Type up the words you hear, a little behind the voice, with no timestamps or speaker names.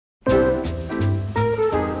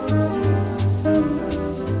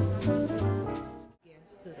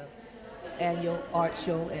art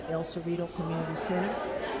show at El Cerrito Community Center,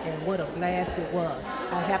 and what a blast it was.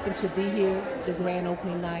 I happened to be here the grand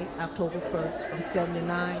opening night, October 1st, from 7 to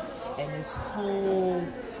 9, and this whole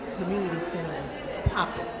community center was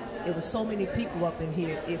popping. There was so many people up in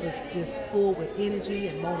here. It was just full with energy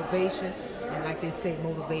and motivation, and like they say,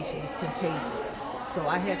 motivation is contagious. So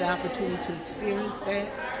I had the opportunity to experience that,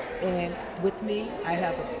 and with me, I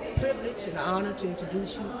have a privilege and an honor to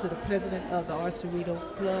introduce you to the president of the Art Cerrito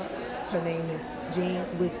Club. Her name is Jean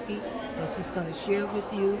Witzke, and she's going to share with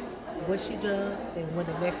you what she does and when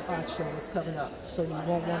the next art show is coming up, so you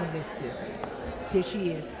won't want to miss this. Here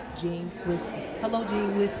she is, Jean Witzke. Hello,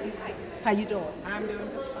 Jean Witzke. How you doing? I'm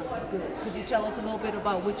doing just fine. Good. Could you tell us a little bit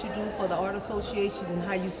about what you do for the Art Association and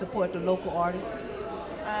how you support the local artists?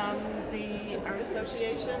 The Art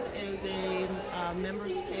Association is a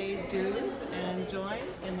members pay dues and join.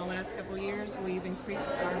 In the last couple of years, we've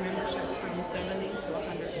increased our membership from 70 to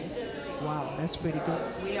 150. Wow, that's pretty good.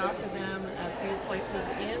 We offer them a few places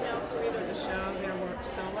in El Cerrito to show their work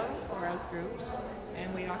solo or as groups,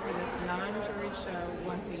 and we offer this non-jury show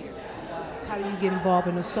once a year. How do you get involved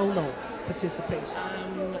in a solo participation?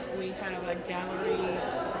 We have a gallery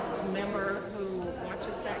member who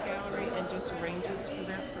watches that gallery and just arranges for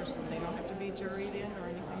that person. They don't have to be juried in or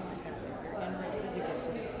anything like that. If you're interested, you get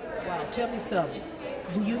to do it. Wow, tell me something.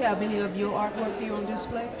 Do you have any of your artwork here on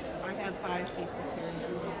display? I have 5 pieces here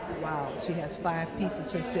in this. Wow, she has 5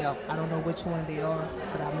 pieces herself. I don't know which one they are,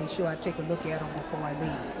 but I'll make sure I take a look at them before I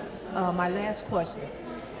leave. My last question.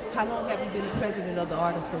 How long have you been the president of the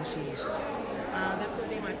Art Association? This will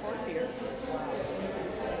be my 4th year.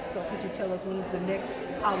 So could you tell us when is the next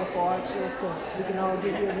powerful art show so we can all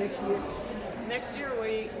get here next year? Next year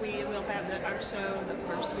we will have art show the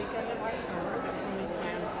first weekend of October. That's when we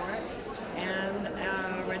plan for it.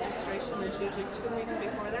 And registration is usually 2 weeks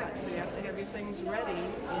before that, so you have to have your things ready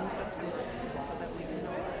in September so that we can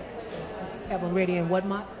do it. Have them ready in what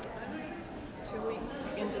month? 2 weeks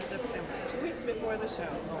into September. 2 weeks before the show,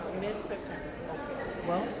 mid-September.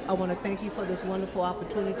 Well, I want to thank you for this wonderful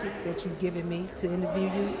opportunity that you've given me to interview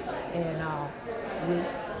you, and we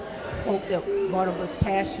hope that Barnabas'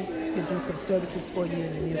 passion can do some services for you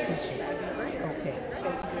in the near future. Okay.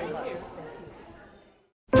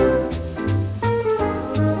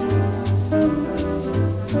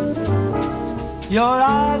 Your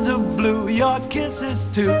eyes are blue, your kisses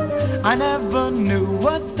too. I never knew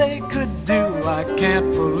what they could do. I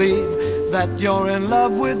can't believe that you're in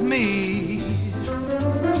love with me.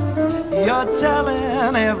 You're telling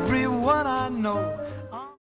everyone I know